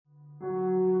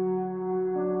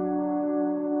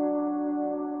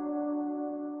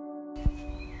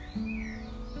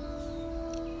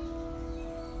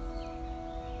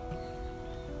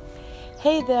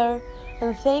Hey there,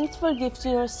 and thanks for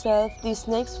gifting yourself these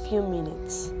next few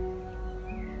minutes.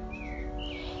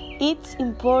 It's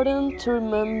important to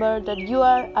remember that you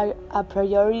are a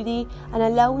priority, and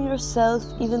allowing yourself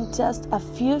even just a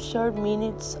few short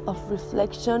minutes of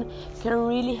reflection can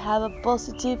really have a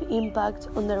positive impact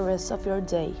on the rest of your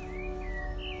day.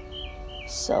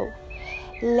 So,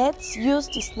 let's use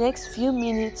these next few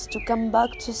minutes to come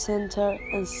back to center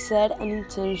and set an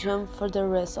intention for the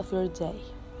rest of your day.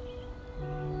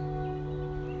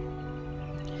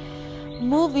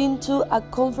 Move into a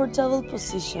comfortable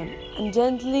position and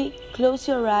gently close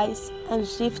your eyes and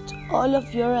shift all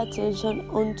of your attention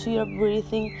onto your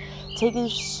breathing, taking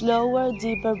slower,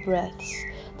 deeper breaths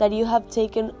that you have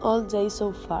taken all day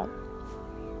so far.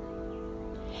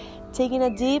 Taking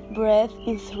a deep breath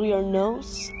in through your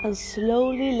nose and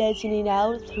slowly letting it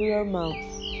out through your mouth,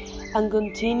 and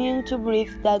continuing to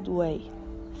breathe that way,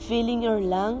 feeling your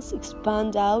lungs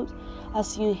expand out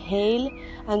as you inhale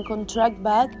and contract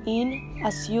back in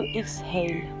as you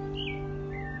exhale.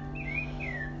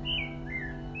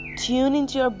 Tune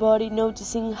into your body,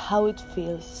 noticing how it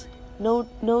feels,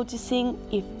 noticing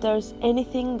if there's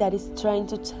anything that is trying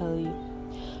to tell you.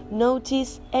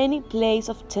 Notice any place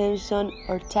of tension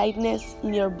or tightness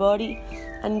in your body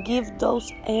and give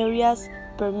those areas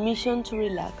permission to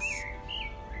relax.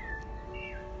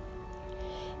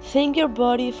 Thank your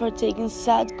body for taking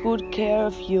such good care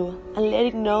of you and let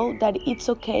it know that it's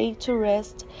okay to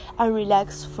rest and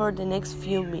relax for the next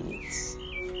few minutes.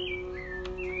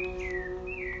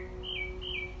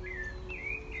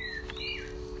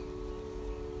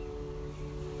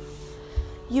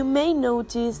 You may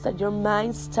notice that your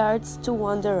mind starts to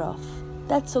wander off.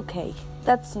 That's okay,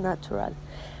 that's natural.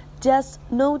 Just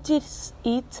notice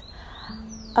it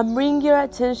and bring your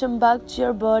attention back to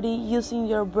your body using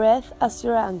your breath as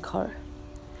your anchor.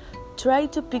 Try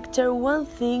to picture one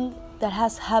thing that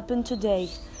has happened today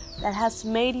that has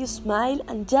made you smile,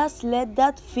 and just let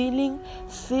that feeling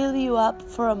fill you up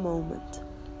for a moment.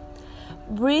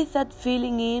 Breathe that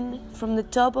feeling in from the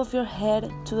top of your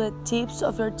head to the tips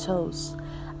of your toes,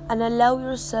 and allow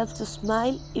yourself to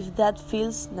smile if that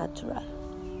feels natural.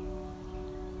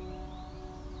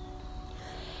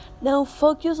 Now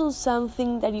focus on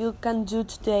something that you can do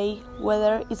today,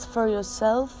 whether it's for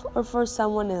yourself or for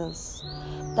someone else,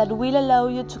 that will allow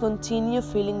you to continue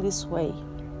feeling this way.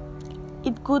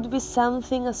 It could be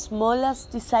something as small as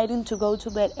deciding to go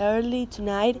to bed early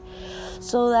tonight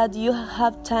so that you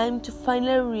have time to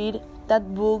finally read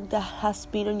that book that has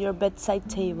been on your bedside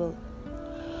table,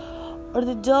 or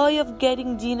the joy of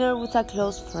getting dinner with a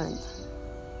close friend.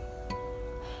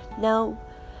 Now,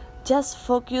 just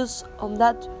focus on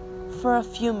that for a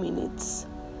few minutes.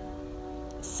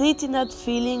 Sit in that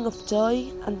feeling of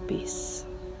joy and peace.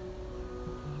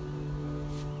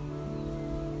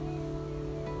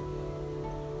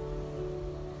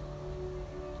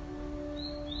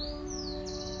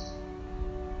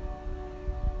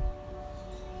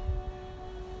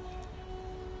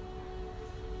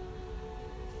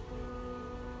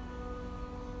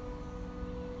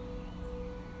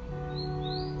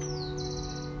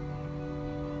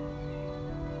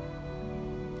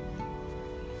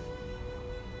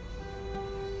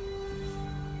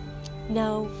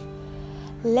 Now,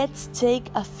 let's take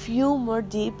a few more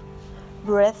deep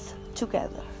breaths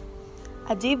together.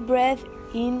 A deep breath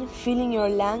in, feeling your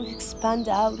lungs expand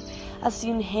out as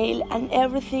you inhale and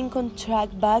everything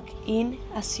contract back in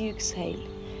as you exhale.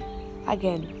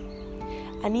 Again,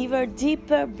 an even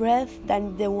deeper breath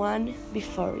than the one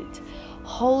before it,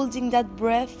 holding that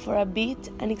breath for a bit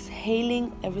and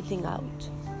exhaling everything out.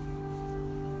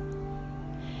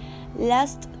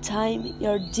 Last time,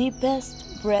 your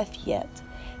deepest breath yet,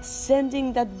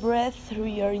 sending that breath through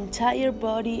your entire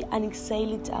body and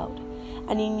exhale it out.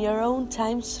 And in your own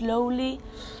time, slowly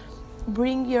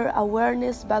bring your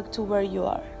awareness back to where you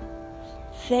are.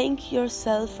 Thank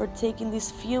yourself for taking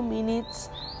these few minutes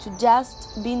to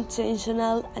just be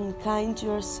intentional and kind to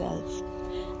yourself.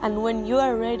 And when you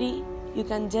are ready, you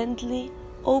can gently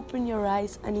open your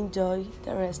eyes and enjoy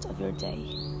the rest of your day.